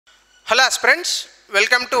Hello aspirants,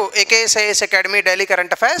 welcome to AKS IAS Academy Daily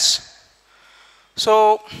Current Affairs.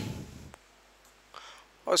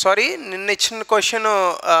 నిన్న ఇచ్చిన question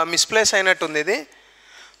misplace అయినట్టుంది ఇది.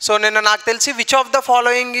 సో నిన్న నాకు తెలిసి which of the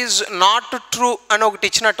following is not true అని ఒకటి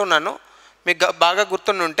ఇచ్చినట్టున్నాను, మీకు బాగా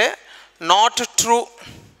గుర్తుంటే. నాట్ ట్రూ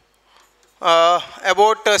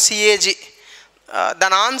అబౌట్ సిఏజీ,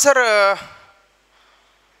 దాని ఆన్సర్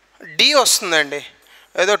డి వస్తుందండి.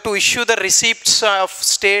 ఏదో to issue the receipts of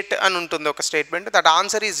state అని ఉంటుంది ఒక statement, that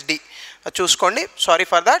answer is D. చూసుకోండి, సారీ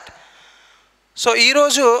ఫర్ దట్. సో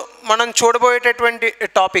ఈరోజు మనం చూడబోయేటటువంటి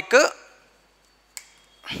topic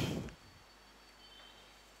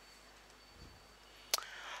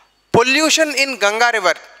pollution in Ganga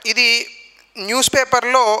river. ఇది న్యూస్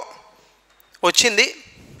పేపర్లో వచ్చింది.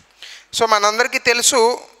 సో మనందరికీ తెలుసు,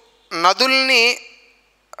 నదుల్ని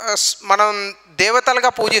మనం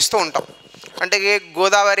దేవతలుగా పూజిస్తూ ఉంటాం. అంటే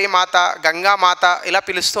గోదావరి మాత, గంగా మాత ఇలా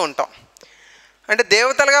పిలుస్తూ ఉంటాం. అంటే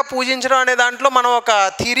దేవతలుగా పూజించడం అనే దాంట్లో మనం ఒక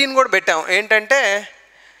థియరీని కూడా పెట్టాం. ఏంటంటే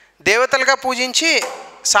దేవతలుగా పూజించి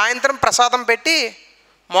సాయంత్రం ప్రసాదం పెట్టి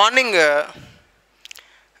మార్నింగ్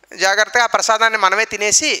జాగ్రత్తగా ఆ ప్రసాదాన్ని మనమే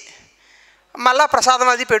తినేసి మళ్ళా ప్రసాదం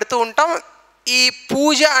అది పెడుతూ ఉంటాం. ఈ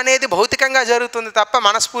పూజ అనేది భౌతికంగా జరుగుతుంది తప్ప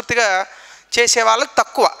మనస్ఫూర్తిగా చేసే వాళ్ళకి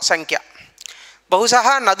తక్కువ సంఖ్య. బహుశా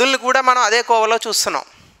నదులను కూడా మనం అదే కోవలో చూస్తున్నాం.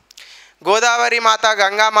 గోదావరి మాత,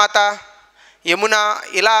 గంగా మాత, యమున,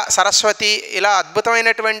 ఇలా సరస్వతి, ఇలా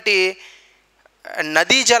అద్భుతమైనటువంటి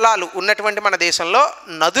నదీ జలాలు ఉన్నటువంటి మన దేశంలో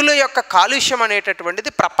నదుల యొక్క కాలుష్యం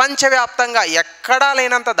అనేటటువంటిది ప్రపంచవ్యాప్తంగా ఎక్కడా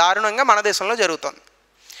లేనంత దారుణంగా మన దేశంలో జరుగుతుంది.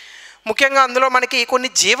 ముఖ్యంగా అందులో మనకి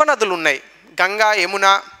కొన్ని జీవనదులు ఉన్నాయి. గంగా, యమున,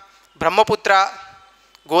 బ్రహ్మపుత్ర,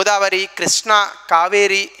 గోదావరి, కృష్ణ,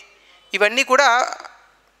 కావేరి, ఇవన్నీ కూడా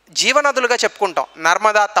జీవనదులుగా చెప్పుకుంటాం.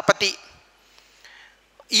 నర్మదా, తపతి.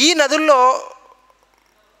 ఈ నదుల్లో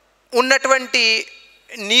ఉన్నటువంటి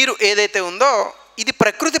నీరు ఏదైతే ఉందో ఇది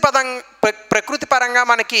ప్రకృతి పరంగా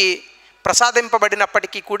మనకి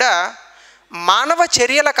ప్రసాదింపబడినప్పటికీ కూడా మానవ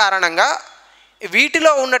చర్యల కారణంగా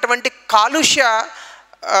వీటిలో ఉన్నటువంటి కాలుష్య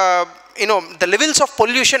ద లెవెల్స్ ఆఫ్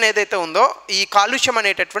పొల్యూషన్ ఏదైతే ఉందో ఈ కాలుష్యం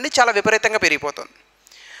అనేటటువంటి చాలా విపరీతంగా పెరిగిపోతుంది.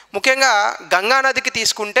 ముఖ్యంగా గంగానదికి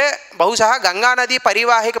తీసుకుంటే బహుశా గంగానది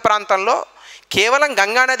పరివాహిక ప్రాంతంలో కేవలం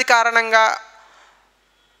గంగానది కారణంగా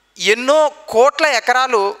ఎన్నో కోట్ల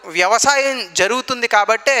ఎకరాలు వ్యవసాయం జరుగుతుంది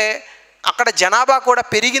కాబట్టే అక్కడ జనాభా కూడా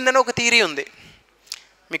పెరిగిందని ఒక థియరీ ఉంది.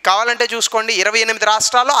 మీకు కావాలంటే చూసుకోండి, 28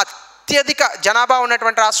 రాష్ట్రాల్లో అత్యధిక జనాభా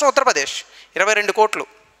ఉన్నటువంటి రాష్ట్రం ఉత్తరప్రదేశ్, 22 కోట్లు.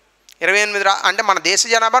 28 అంటే మన దేశ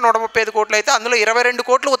జనాభా 135 కోట్లు అయితే అందులో 22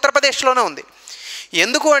 కోట్లు ఉత్తరప్రదేశ్లోనే ఉంది.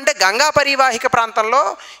 ఎందుకు అంటే గంగా పరివాహిక ప్రాంతంలో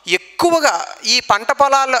ఎక్కువగా ఈ పంట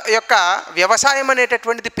పొలాల యొక్క వ్యవసాయం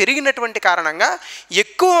అనేటటువంటిది పెరిగినటువంటి కారణంగా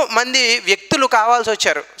ఎక్కువ మంది వ్యక్తులు కావాల్సి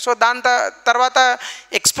వచ్చారు. సో దాని తర్వాత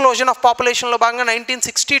ఎక్స్ప్లోజన్ ఆఫ్ పాపులేషన్లో భాగంగా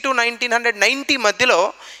 1960 to 1990 మధ్యలో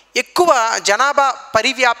ఎక్కువ జనాభా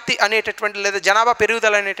పరివ్యాప్తి అనేటటువంటి లేదా జనాభా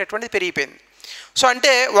పెరుగుదల అనేటటువంటిది పెరిగిపోయింది. సో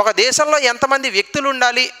అంటే ఒక దేశంలో ఎంతమంది వ్యక్తులు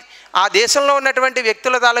ఉండాలి, ఆ దేశంలో ఉన్నటువంటి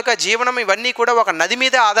వ్యక్తుల తాలూకా జీవనం ఇవన్నీ కూడా ఒక నది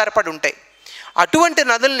మీదే ఆధారపడి ఉంటాయి. అటువంటి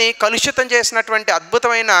నదుల్ని కలుషితం చేసినటువంటి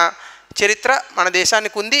అద్భుతమైన చరిత్ర మన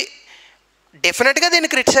దేశానికి ఉంది. డెఫినెట్గా దీన్ని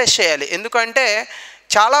క్రిటిసైజ్ చేయాలి. ఎందుకంటే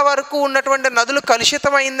చాలా వరకు ఉన్నటువంటి నదులు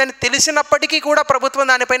కలుషితమైందని తెలిసినప్పటికీ కూడా ప్రభుత్వం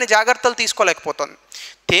దానిపైన జాగ్రత్తలు తీసుకోలేకపోతుంది.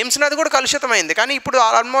 థేమ్స్ నది కూడా కలుషితమైంది, కానీ ఇప్పుడు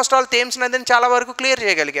ఆల్మోస్ట్ ఆల్ థేమ్స్ నదిని చాలా వరకు క్లియర్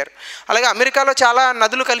చేయగలిగారు. అలాగే అమెరికాలో చాలా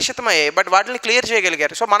నదులు కలుషితమయ్యాయి, బట్ వాటిని క్లియర్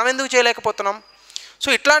చేయగలిగారు. సో మనం ఎందుకు చేయలేకపోతున్నాం? సో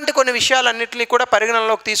ఇట్లాంటి కొన్ని విషయాలన్నింటినీ కూడా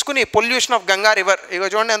పరిగణనలోకి తీసుకుని పొల్యూషన్ ఆఫ్ గంగా రివర్, ఇక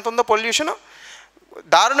చూడండి ఎంత ఉందో పొల్యూషన్.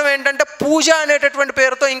 దారుణం ఏంటంటే పూజ అనేటటువంటి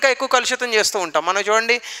పేరుతో ఇంకా ఎక్కువ కలుషితం చేస్తూ ఉంటాం. మనం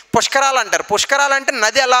చూడండి, పుష్కరాలు అంటారు. పుష్కరాలు అంటే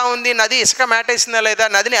నది ఎలా ఉంది, నది ఇసుక మేటేసిందా లేదా,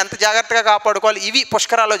 నదిని ఎంత జాగ్రత్తగా కాపాడుకోవాలి, ఇవి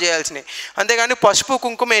పుష్కరాలు చేయాల్సినవి. అంతేగాని పసుపు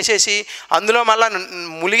కుంకుమ వేసేసి అందులో మళ్ళీ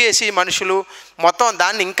ములిగేసి మనుషులు మొత్తం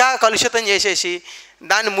దాన్ని ఇంకా కలుషితం చేసేసి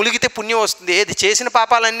దాన్ని ములిగితే పుణ్యం వస్తుంది, ఏది చేసిన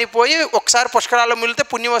పాపాలన్నీ పోయి ఒకసారి పుష్కరాల్లో ములిగితే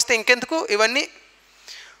పుణ్యం వస్తే ఇంకెందుకు ఇవన్నీ.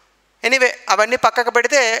 ఎనీవే అవన్నీ పక్కకు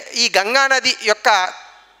పెడితే ఈ గంగా నది యొక్క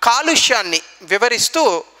కాలుష్యాన్ని వివరిస్తూ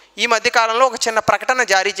ఈ మధ్యకాలంలో ఒక చిన్న ప్రకటన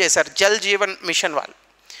జారీ చేశారు జల్ జీవన్ మిషన్ వాళ్ళు.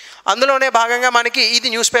 అందులోనే భాగంగా మనకి ఇది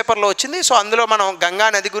న్యూస్ పేపర్లో వచ్చింది. సో అందులో మనం గంగా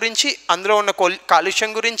నది గురించి, అందులో ఉన్న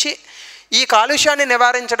కాలుష్యం గురించి, ఈ కాలుష్యాన్ని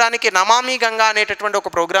నివారించడానికి నమామి గంగా అనేటటువంటి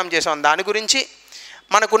ఒక ప్రోగ్రాం చేసాం, దాని గురించి,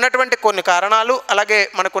 మనకున్నటువంటి కొన్ని కారణాలు, అలాగే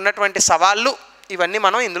మనకున్నటువంటి సవాళ్ళు, ఇవన్నీ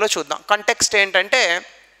మనం ఇందులో చూద్దాం. కంటెక్స్ట్ ఏంటంటే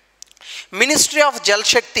మినిస్ట్రీ ఆఫ్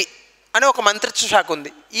జల్ శక్తి అని ఒక మంత్రిత్వ శాఖ ఉంది.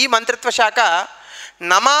 ఈ మంత్రిత్వ శాఖ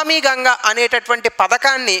నమామి గంగా అనేటటువంటి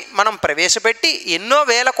పథకాన్ని మనం ప్రవేశపెట్టి ఎన్నో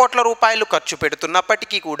వేల కోట్ల రూపాయలు ఖర్చు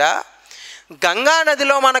పెడుతున్నప్పటికీ కూడా గంగా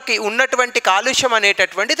నదిలో మనకి ఉన్నటువంటి కాలుష్యం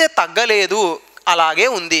అనేటటువంటిది తగ్గలేదు, అలాగే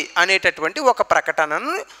ఉంది అనేటటువంటి ఒక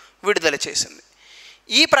ప్రకటనను విడుదల చేసింది.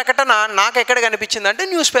 ఈ ప్రకటన నాకు ఎక్కడ కనిపించిందంటే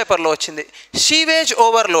న్యూస్ పేపర్లో వచ్చింది. Sewage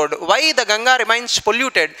overload, why the Ganga remains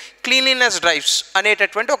polluted, cleanliness drives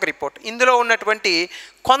అనేటటువంటి ఒక రిపోర్ట్. ఇందులో ఉన్నటువంటి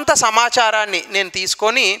కొంత సమాచారాన్ని నేను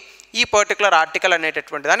తీసుకొని ఈ పర్టికులర్ ఆర్టికల్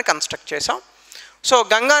అనేటటువంటి దాన్ని కన్స్ట్రక్ట్ చేసాం. సో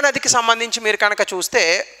గంగా నదికి సంబంధించి మీరు కనుక చూస్తే,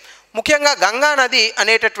 ముఖ్యంగా గంగా నది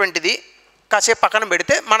అనేటటువంటిది కాసేపు పక్కన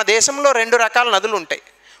పెడితే మన దేశంలో 2 రకాల నదులు ఉంటాయి.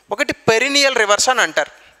 ఒకటి పెరినియల్ రివర్స్ అని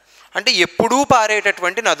అంటారు, అంటే ఎప్పుడూ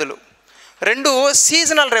పారేటటువంటి నదులు. 2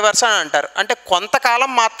 సీజనల్ రివర్స్ అని అంటారు, అంటే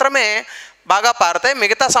కొంతకాలం మాత్రమే బాగా పారుతాయి,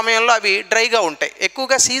 మిగతా సమయంలో అవి డ్రైగా ఉంటాయి.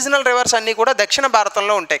 ఎక్కువగా సీజనల్ రివర్స్ అన్నీ కూడా దక్షిణ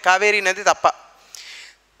భారతంలో ఉంటాయి, కావేరీ నది తప్ప.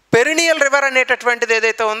 పెరినియల్ రివర్ అనేటటువంటిది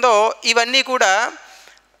ఏదైతే ఉందో, ఇవన్నీ కూడా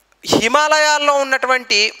హిమాలయాల్లో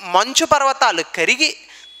ఉన్నటువంటి మంచు పర్వతాలు కరిగి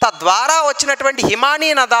తద్వారా వచ్చినటువంటి హిమానీ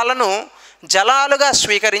నదాలను జలాలుగా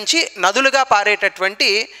స్వీకరించి నదులుగా పారేటటువంటి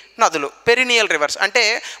నదులు పెరినియల్ రివర్స్. అంటే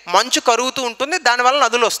మంచు కరుగుతూ ఉంటుంది, దానివల్ల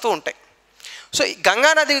నదులు వస్తూ ఉంటాయి. సో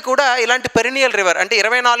గంగా నది కూడా ఇలాంటి పెరినియల్ రివర్, అంటే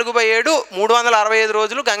 24/7 365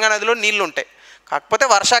 రోజులు గంగా నదిలో నీళ్లు ఉంటాయి. కాకపోతే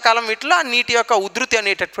వర్షాకాలం వీటిలో ఆ నీటి యొక్క ఉధృతి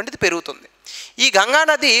అనేటటువంటిది పెరుగుతుంది. ఈ గంగా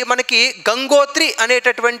నది మనకి గంగోత్రి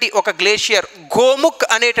అనేటటువంటి ఒక గ్లేషియర్, గోముఖ్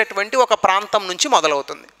అనేటటువంటి ఒక ప్రాంతం నుంచి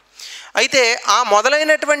మొదలవుతుంది. అయితే ఆ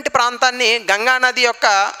మొదలైనటువంటి ప్రాంతాన్ని గంగా నది యొక్క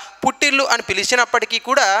పుట్టిల్లు అని పిలిచినప్పటికీ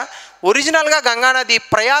కూడా ఒరిజినల్గా గంగా నది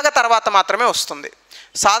ప్రయాగ తర్వాత మాత్రమే వస్తుంది.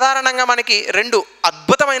 సాధారణంగా మనకి 2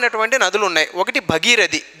 అద్భుతమైనటువంటి నదులు ఉన్నాయి. ఒకటి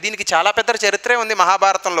భగీరథి, దీనికి చాలా పెద్ద చరిత్రే ఉంది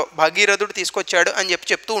మహాభారతంలో, భగీరథుడు తీసుకొచ్చాడు అని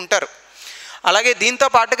చెప్తూ ఉంటారు. అలాగే దీంతో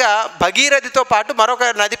పాటుగా భగీరథితో పాటు మరొక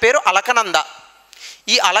నది పేరు అలకనంద.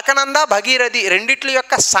 ఈ అలకనంద భగీరథి రెండిట్ల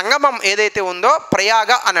యొక్క సంగమం ఏదైతే ఉందో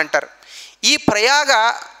ప్రయాగ అని అంటారు. ఈ ప్రయాగ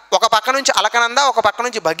ఒక పక్క నుంచి అలకనంద, ఒక పక్క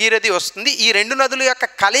నుంచి భగీరథి వస్తుంది. ఈ 2 నదుల యొక్క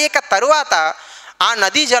కలయిక తరువాత ఆ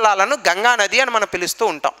నదీ జలాలను గంగా నది అని మనం పిలుస్తూ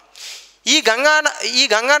ఉంటాం. ఈ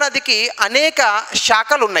గంగా నదికి అనేక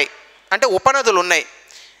శాఖలు ఉన్నాయి, అంటే ఉపనదులు ఉన్నాయి.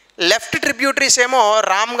 లెఫ్ట్ ట్రిబ్యూటరీస్ ఏమో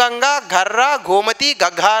రామ్గంగా, ఘర్రా, గోమతి,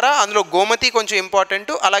 గగ్హార, అందులో గోమతి కొంచెం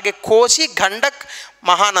ఇంపార్టెంట్. అలాగే కోసి, గండక్,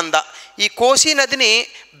 మహానంద. ఈ కోసి నదిని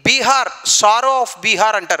బీహార్, సారో ఆఫ్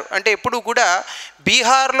బీహార్ అంటారు. అంటే ఎప్పుడు కూడా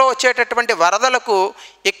బీహార్లో వచ్చేటటువంటి వరదలకు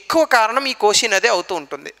ఎక్కువ కారణం ఈ కోసి నది అవుతూ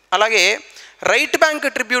ఉంటుంది. అలాగే right bank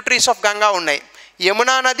tributaries of Ganga ఉన్నాయి,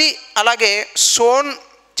 యమునా నది, అలాగే సోన్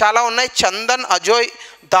చాలా ఉన్నాయి, Chandan, Ajoy,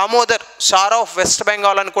 Damodar, sorrow of west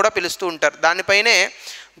Bengal అని కూడా పిలుస్తూ ఉంటారు. దానిపైనే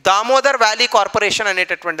దామోదర్ వ్యాలీ కార్పొరేషన్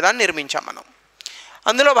అనేటటువంటి దాన్ని నిర్మించాం మనం.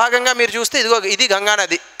 అందులో భాగంగా మీరు చూస్తే ఇది గంగా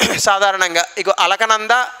నది. సాధారణంగా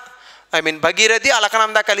అలకనంద, భగీరథి,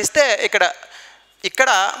 అలకనంద కలిస్తే ఇక్కడ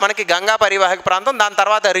మనకి గంగా పరివాహక ప్రాంతం, దాని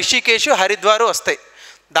తర్వాత రిషికేశ్, హరిద్వారు వస్తాయి.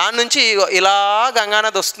 దాని నుంచి ఇలా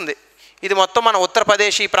గంగానది వస్తుంది. ఇది మొత్తం మన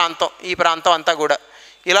ఉత్తరప్రదేశ్ ఈ ప్రాంతం అంతా కూడా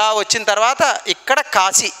ఇలా వచ్చిన తర్వాత ఇక్కడ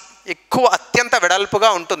కాశీ ఎక్కువ అత్యంత వెడల్పుగా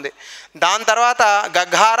ఉంటుంది. దాని తర్వాత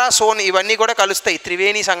గగ్హార, సోన్ ఇవన్నీ కూడా కలుస్తాయి,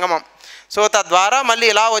 త్రివేణి సంగమం. సో తద్వారా మళ్ళీ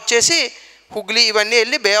ఇలా వచ్చేసి హుగ్లీ ఇవన్నీ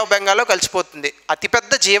వెళ్ళి బే ఆఫ్ బెంగాల్లో కలిసిపోతుంది.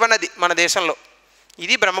 అతిపెద్ద జీవనది మన దేశంలో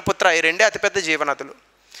ఇది బ్రహ్మపుత్ర. ఈ 2 అతిపెద్ద జీవనదులు.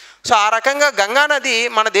 సో ఆ రకంగా గంగా నది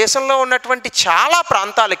మన దేశంలో ఉన్నటువంటి చాలా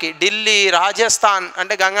ప్రాంతాలకి, ఢిల్లీ, రాజస్థాన్,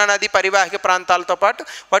 అంటే గంగా నది పరివాహక ప్రాంతాలతో పాటు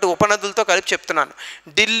వాటి ఉపనదులతో కలిపి చెప్తున్నాను.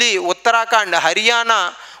 ఢిల్లీ, ఉత్తరాఖండ్, హర్యానా,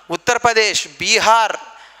 ఉత్తరప్రదేశ్, బీహార్,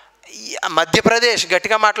 మధ్యప్రదేశ్,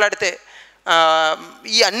 గట్టిగా మాట్లాడితే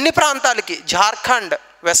ఈ అన్ని ప్రాంతాలకి, జార్ఖండ్,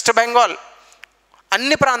 వెస్ట్ బెంగాల్,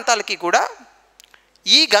 అన్ని ప్రాంతాలకి కూడా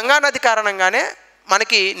ఈ గంగా నది కారణంగానే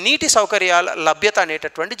మనకి నీటి సౌకర్యాల లభ్యత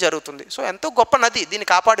అనేటటువంటి జరుగుతుంది. సో ఎంతో గొప్ప నది, దీన్ని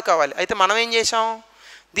కాపాడుకోవాలి. అయితే మనం ఏం చేసాం,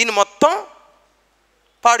 దీన్ని మొత్తం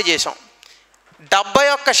పాడు చేసాం.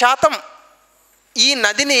 71% ఈ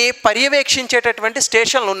నదిని పర్యవేక్షించేటటువంటి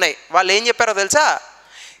స్టేషన్లు ఉన్నాయి. వాళ్ళు ఏం చెప్పారో తెలుసా,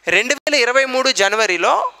 2023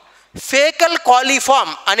 జనవరిలో ఫేకల్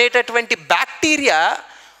కాలిఫామ్ అనేటటువంటి బ్యాక్టీరియా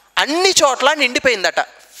అన్ని చోట్ల నిండిపోయిందట.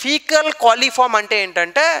 ఫీకల్ కాలిఫామ్ అంటే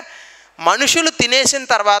ఏంటంటే మనుషులు తినేసిన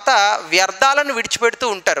తర్వాత వ్యర్థాలను విడిచిపెడుతూ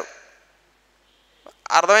ఉంటారు.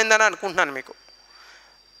 అర్థమైందని అనుకుంటున్నాను మీకు.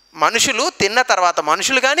 మనుషులు తిన్న తర్వాత,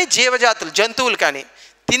 మనుషులు కానీ జీవజాతులు, జంతువులు కానీ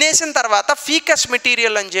తినేసిన తర్వాత ఫీకస్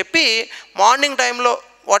మెటీరియల్ అని చెప్పి మార్నింగ్ టైంలో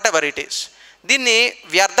వాట్ ఎవర్ ఇట్ ఈస్ దీన్ని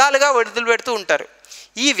వ్యర్థాలుగా వదిలిపెడుతూ ఉంటారు.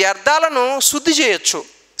 ఈ వ్యర్థాలను శుద్ధి చేయొచ్చు.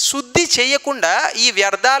 శుద్ధి చేయకుండా ఈ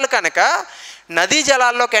వ్యర్థాలు కనుక నదీ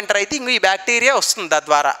జలాల్లోకి ఎంటర్ అయితే ఇంక ఈ బ్యాక్టీరియా వస్తుంది.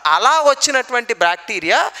 తద్వారా అలా వచ్చినటువంటి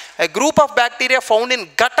bacteria, A group of bacteria found in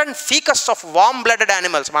gut and faeces of warm blooded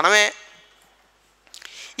animals, మనమే.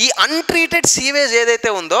 ఈ అన్ట్రీటెడ్ సీవేజ్ ఏదైతే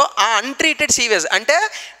ఉందో, ఆ అన్ట్రీటెడ్ సీవేజ్ అంటే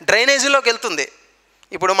డ్రైనేజీలోకి వెళ్తుంది.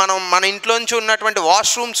 ఇప్పుడు మన ఇంట్లోంచి ఉన్నటువంటి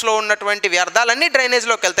వాష్రూమ్స్లో ఉన్నటువంటి వ్యర్థాలన్నీ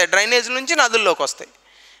డ్రైనేజ్లోకి వెళ్తాయి, డ్రైనేజ్ నుంచి నదుల్లోకి వస్తాయి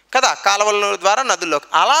కదా, కాలువల ద్వారా నదుల్లోకి.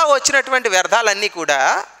 అలా వచ్చినటువంటి వ్యర్థాలన్నీ కూడా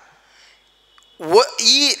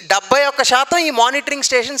ఈ 71% ఈ మానిటరింగ్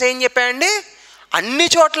స్టేషన్స్ ఏం చెప్పాయండి, అన్ని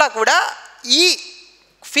చోట్ల కూడా ఈ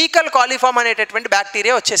ఫీకల్ కాలిఫామ్ అనేటటువంటి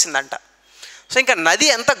బ్యాక్టీరియా వచ్చేసిందంట. సో ఇంకా నది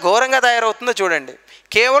ఎంత ఘోరంగా తయారవుతుందో చూడండి.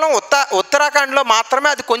 కేవలం ఉత్తరాఖండ్లో మాత్రమే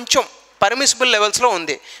అది కొంచెం పర్మిసిబుల్ లెవెల్స్లో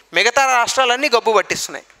ఉంది, మిగతా రాష్ట్రాలన్నీ గబ్బు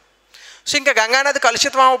పట్టిస్తున్నాయి. సో ఇంకా గంగానది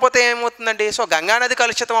కలుషితం అవ్వకపోతే ఏమవుతుందండి? సో గంగానది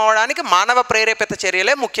కలుషితం అవ్వడానికి మానవ ప్రేరేపిత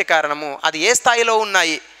చర్యలే ముఖ్య కారణము. అది ఏ స్థాయిలో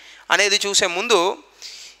ఉన్నాయి అనేది చూసే ముందు,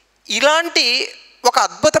 ఇలాంటి ఒక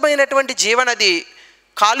అద్భుతమైనటువంటి జీవనది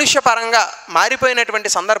కాలుష్యపరంగా మారిపోయినటువంటి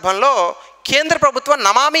సందర్భంలో కేంద్ర ప్రభుత్వం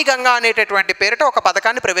నమామి గంగా అనేటటువంటి పేరిట ఒక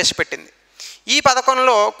పథకాన్ని ప్రవేశపెట్టింది. ఈ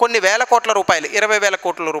పథకంలో కొన్ని వేల కోట్ల రూపాయలు, 20,000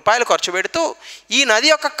 కోట్ల రూపాయలు ఖర్చు పెడుతూ ఈ నది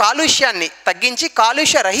యొక్క కాలుష్యాన్ని తగ్గించి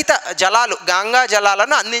కాలుష్య రహిత జలాలు, గంగా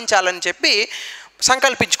జలాలను అందించాలని చెప్పి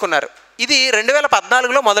సంకల్పించుకున్నారు. ఇది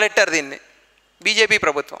 2014లో మొదలెట్టారు దీన్ని బీజేపీ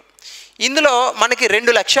ప్రభుత్వం. ఇందులో మనకి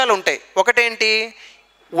 2 లక్ష్యాలు ఉంటాయి. ఒకటేంటి,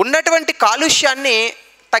 ఉన్నటువంటి కాలుష్యాన్ని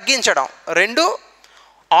తగ్గించడం. 2,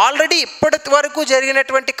 ఆల్రెడీ ఇప్పటి వరకు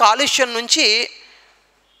జరిగినటువంటి కాలుష్యం నుంచి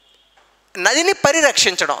నదిని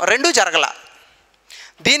పరిరక్షించడం. 2 జరగల.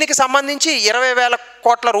 దీనికి సంబంధించి 20,000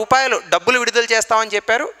 కోట్ల రూపాయలు డబ్బులు విడుదల చేస్తామని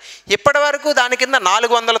చెప్పారు. ఇప్పటి వరకు దాని కింద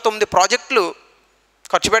 409 ప్రాజెక్టులు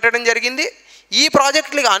ఖర్చు పెట్టడం జరిగింది. ఈ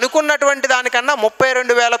ప్రాజెక్టులకు అనుకున్నటువంటి దానికన్నా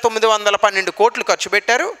 32,912 కోట్లు ఖర్చు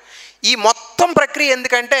పెట్టారు. ఈ మొత్తం ప్రక్రియ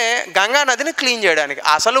ఎందుకంటే గంగా నదిని క్లీన్ చేయడానికి.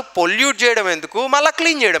 అసలు పొల్యూట్ చేయడం ఎందుకు, మళ్ళీ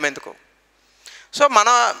క్లీన్ చేయడం ఎందుకు? సో మన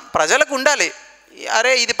ప్రజలకు ఉండాలి,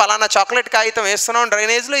 అరే ఇది పలానా చాక్లెట్ కాగితం వేస్తున్నాం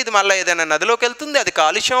డ్రైనేజ్లో, ఇది మళ్ళీ ఏదైనా నదిలోకి వెళ్తుంది, అది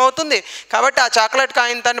కాలుష్యం అవుతుంది, కాబట్టి ఆ చాక్లెట్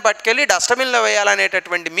కాగితాన్ని పట్టుకెళ్ళి డస్ట్బిన్లో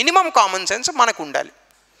వేయాలనేటటువంటి మినిమం కామన్ సెన్స్ మనకు ఉండాలి.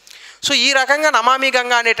 సో ఈ రకంగా నమామి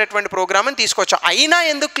గంగా అనేటటువంటి ప్రోగ్రామ్ని తీసుకొచ్చాం. అయినా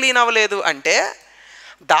ఎందుకు క్లీన్ అవ్వలేదు అంటే,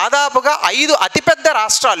 దాదాపుగా 5 అతిపెద్ద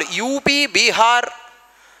రాష్ట్రాలు యూపీ, బీహార్,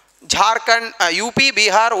 జార్ఖండ్, యూపీ,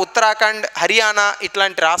 బీహార్, ఉత్తరాఖండ్, హర్యానా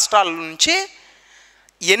ఇట్లాంటి రాష్ట్రాల నుంచి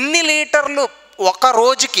ఎన్ని లీటర్లు ఒక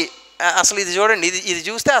రోజుకి, అసలు ఇది చూడండి, ఇది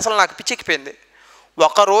చూస్తే అసలు నాకు పిచ్చెక్కిపోయింది.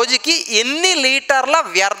 ఒక రోజుకి ఎన్ని లీటర్ల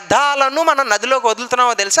వ్యర్థాలను మనం నదిలోకి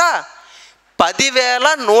వదులుతున్నామో తెలుసా?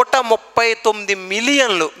 10,139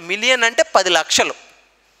 మిలియన్లు. మిలియన్ అంటే 10 లక్షలు.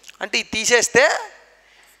 అంటే ఇది తీసేస్తే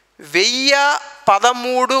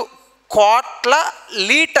 1,013 కోట్ల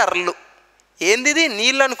లీటర్లు. ఏంది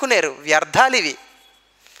నీళ్ళు అనుకునేరు, వ్యర్థాలు ఇవి.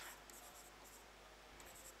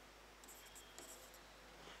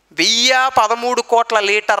 1,013 కోట్ల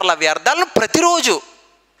లీటర్ల వ్యర్థాలను ప్రతిరోజు,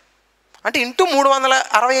 అంటే ఇంటూ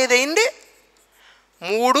 365 అయింది.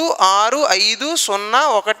 3, 6, 5, 0,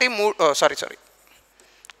 1, 3 సారీ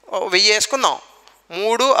 1000 వేసుకుందాం.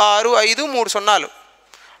 3, 6, 5, 3 సున్నాలు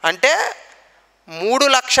అంటే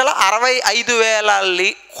 3,65,000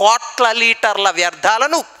 కోట్ల లీటర్ల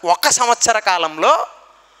వ్యర్థాలను 1 సంవత్సర కాలంలో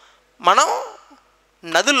మనం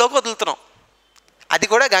నదుల్లోకి వదులుతున్నాం, అది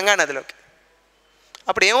కూడా గంగా నదిలోకి.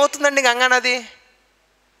 అప్పుడు ఏమవుతుందండి? గంగా నది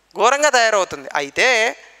ఘోరంగా తయారవుతుంది. అయితే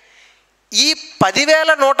ఈ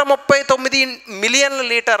 10,139 మిలియన్ల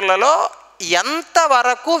లీటర్లలో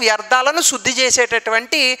ఎంతవరకు వ్యర్థాలను శుద్ధి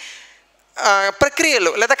చేసేటటువంటి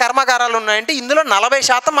ప్రక్రియలు లేదా కర్మాగారాలు ఉన్నాయంటే, ఇందులో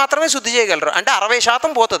 40% మాత్రమే శుద్ధి చేయగలరు. అంటే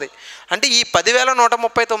 60% పోతుంది. అంటే ఈ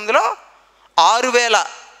 10,139లో 6,000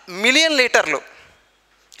 మిలియన్ లీటర్లు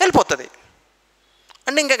వెళ్ళిపోతుంది.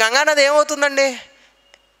 అంటే ఇంకా గంగా నది ఏమవుతుందండి?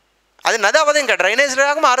 అది నది అవ్వదు, ఇంకా డ్రైనేజ్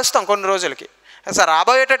లాగా మారుస్తాం కొన్ని రోజులకి. సార్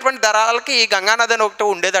రాబోయేటటువంటి తరాలకి ఈ గంగానది అని ఒకటి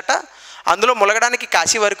ఉండేదట, అందులో ములగడానికి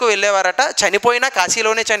కాశీ వరకు వెళ్ళేవారట, చనిపోయినా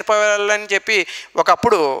కాశీలోనే చనిపోవాలని చెప్పి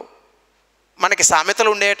ఒకప్పుడు మనకి సామెతలు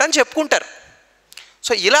ఉండేట అని చెప్పుకుంటారు.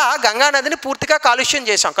 సో ఇలా గంగా నదిని పూర్తిగా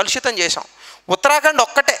కలుషితం చేసాం. ఉత్తరాఖండ్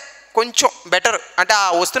ఒక్కటే కొంచెం బెటర్, అంటే ఆ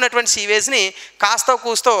వస్తున్నటువంటి సీవేజ్ని కాస్త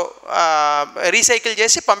కూస్తో రీసైకిల్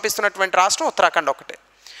చేసి పంపిస్తున్నటువంటి రాష్ట్రం ఉత్తరాఖండ్ ఒక్కటే.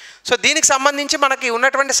 సో దీనికి సంబంధించి మనకి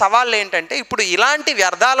ఉన్నటువంటి సవాళ్ళు ఏంటంటే, ఇప్పుడు ఇలాంటి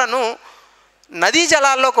వ్యర్థాలను నదీ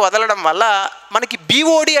జలాల్లోకి వదలడం వల్ల మనకి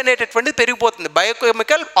బీఓడి అనేటటువంటిది పెరిగిపోతుంది,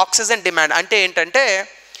 బయోకెమికల్ ఆక్సిజన్ డిమాండ్. అంటే ఏంటంటే,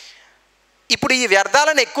 ఇప్పుడు ఈ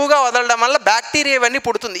వ్యర్థాలను ఎక్కువగా వదలడం వల్ల బ్యాక్టీరియా ఇవన్నీ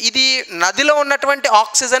పుడుతుంది, ఇది నదిలో ఉన్నటువంటి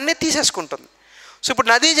ఆక్సిజన్ని తీసేసుకుంటుంది. సో ఇప్పుడు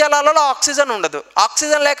నదీ జలాలలో ఆక్సిజన్ ఉండదు.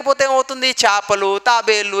 ఆక్సిజన్ లేకపోతే ఏమవుతుంది? చేపలు,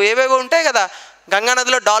 తాబేళ్ళు ఏవేవో ఉంటాయి కదా, గంగా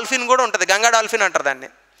నదిలో డాల్ఫిన్ కూడా ఉంటుంది, గంగా డాల్ఫిన్ అంటారు దాన్ని.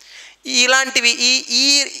 ఇలాంటివి ఈ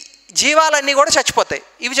జీవాలన్నీ కూడా చచ్చిపోతాయి.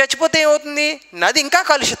 ఇవి చచ్చిపోతే ఏమవుతుంది? నది ఇంకా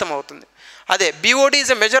కలుషితం అవుతుంది. అదే BOD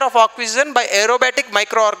is a measure of oxygen by aerobatic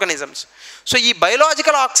micro organisms. So ఈ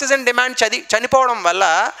బయోలాజికల్ ఆక్సిజన్ డిమాండ్ చనిపోవడం వల్ల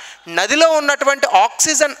నదిలో ఉన్నటువంటి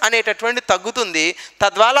ఆక్సిజన్ అనేటటువంటి తగ్గుతుంది.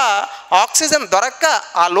 తద్వారా ఆక్సిజన్ దొరక్క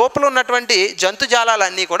ఆ లోపల ఉన్నటువంటి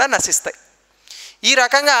జంతుజాలాలన్నీ కూడా నశిస్తాయి. ఈ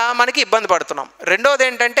రకంగా మనకి ఇబ్బంది పడుతున్నాం. రెండోది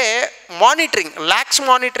ఏంటంటే మానిటరింగ్, ల్యాక్స్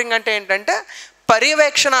మానిటరింగ్. అంటే ఏంటంటే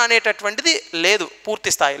పర్యవేక్షణ అనేటటువంటిది లేదు పూర్తి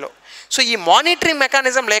స్థాయిలో. సో ఈ మానిటరింగ్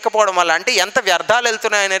మెకానిజం లేకపోవడం వల్ల, అంటే ఎంత వ్యర్థాలు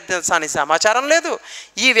వెళ్తున్నాయనే దాని సమాచారం లేదు,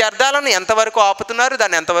 ఈ వ్యర్థాలను ఎంతవరకు ఆపుతున్నారు,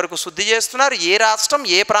 దాన్ని ఎంతవరకు శుద్ధి చేస్తున్నారు, ఏ రాష్ట్రం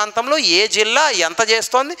ఏ ప్రాంతంలో ఏ జిల్లా ఎంత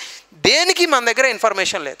చేస్తోంది, దేనికి మన దగ్గర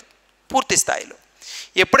ఇన్ఫర్మేషన్ లేదు పూర్తి స్థాయిలో.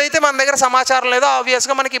 ఎప్పుడైతే మన దగ్గర సమాచారం లేదో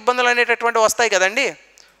ఆబ్వియస్గా మనకి ఇబ్బందులు అనేటటువంటి వస్తాయి కదండి.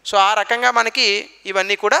 సో ఆ రకంగా మనకి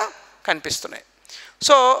ఇవన్నీ కూడా కనిపిస్తున్నాయి.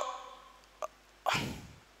 సో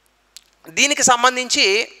దీనికి సంబంధించి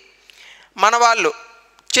మన వాళ్ళు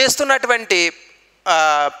చేస్తున్నటువంటి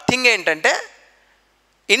థింగ్ ఏంటంటే,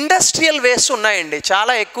 ఇండస్ట్రియల్ వేస్ట్ ఉన్నాయండి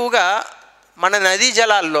చాలా ఎక్కువగా మన నదీ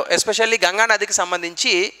జలాల్లో, ఎస్పెషల్లీ గంగా నదికి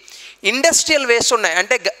సంబంధించి ఇండస్ట్రియల్ వేస్ట్ ఉన్నాయి.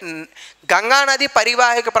 అంటే గంగా నది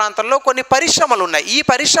పరివాహక ప్రాంతంలో కొన్ని పరిశ్రమలు ఉన్నాయి. ఈ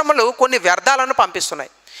పరిశ్రమలు కొన్ని వ్యర్థాలను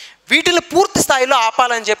పంపిస్తున్నాయి. వీటిని పూర్తి స్థాయిలో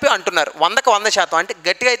ఆపాలని చెప్పి అంటున్నారు. 100కి 100%. అంటే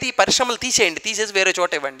గట్టిగా అయితే ఈ పరిశ్రమలు తీసేయండి, తీసేసి వేరే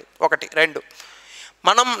చోట ఇవ్వండి. 1. 2,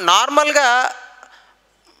 మనం నార్మల్గా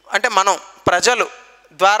అంటే మనం ప్రజలు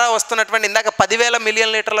ద్వారా వస్తున్నటువంటి ఇందాక 10,000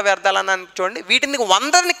 మిలియన్ లీటర్ల వ్యర్థాలని చూడండి, వీటిని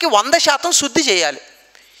 100కి 100% శుద్ధి చేయాలి.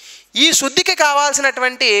 ఈ శుద్ధికి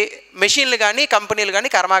కావాల్సినటువంటి మెషిన్లు కానీ కంపెనీలు కానీ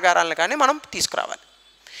కర్మాగారాలను కానీ మనం తీసుకురావాలి.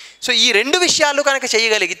 సో ఈ 2 విషయాలు కనుక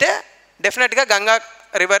చేయగలిగితే డెఫినెట్గా గంగా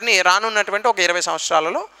రివర్ని రానున్నటువంటి ఒక 20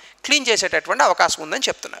 సంవత్సరాలలో క్లీన్ చేసేటటువంటి అవకాశం ఉందని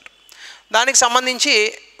చెప్తున్నారు. దానికి సంబంధించి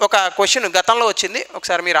ఒక క్వశ్చన్ గతంలో వచ్చింది,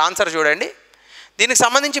 ఒకసారి మీరు ఆన్సర్ చూడండి. దీనికి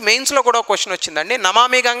సంబంధించి మెయిన్స్లో కూడా ఒక క్వశ్చన్ వచ్చిందండి.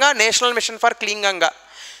 నమామి Ganga national mission for clean Ganga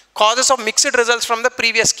causes of mixed results from the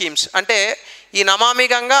previous schemes. అంటే ఈ నమామి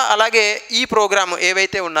గంగా అలాగే ఈ ప్రోగ్రాము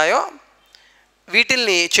ఏవైతే ఉన్నాయో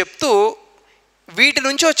వీటిల్ని చెప్తూ వీటి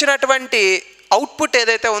నుంచి వచ్చినటువంటి అవుట్పుట్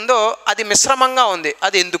ఏదైతే ఉందో అది మిశ్రమంగా ఉంది,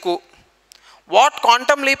 అది ఎందుకు? What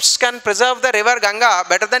quantum లీప్స్ can preserve the river Ganga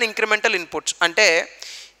better then incremental inputs. అంటే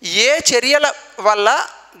ఏ చర్యల వల్ల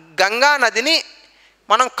గంగా నదిని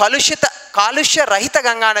మనం కాలుష్య రహిత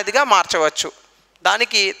గంగా నదిగా మార్చవచ్చు,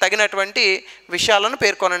 దానికి తగినటువంటి విషయాలను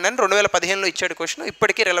పేర్కొనండి అని 2015లో ఇచ్చాడు క్వశ్చన్.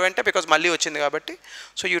 ఇప్పటికీ రిలవెంటే, బికాజ్ మళ్ళీ వచ్చింది కాబట్టి.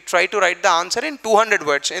 So you try to right the answer in 200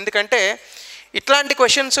 words. ఎందుకంటే ఇట్లాంటి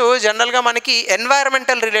క్వశ్చన్స్ జనరల్గా మనకి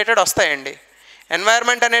ఎన్వైర్మెంటల్ రిలేటెడ్ వస్తాయండి.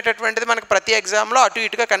 ఎన్వైర్మెంట్ అనేటటువంటిది మనకి ప్రతి ఎగ్జామ్లో అటు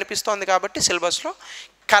ఇటుగా కనిపిస్తోంది కాబట్టి సిలబస్లో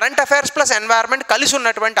కరెంట్ అఫైర్స్ ప్లస్ ఎన్వైర్మెంట్ కలిసి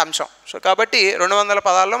ఉన్నటువంటి అంశం. సో కాబట్టి 200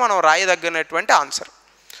 పదాల్లో మనం రాయదగినటువంటి answer.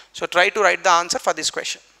 So try to write the answer for this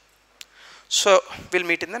question. So we'll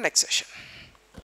meet in the next session.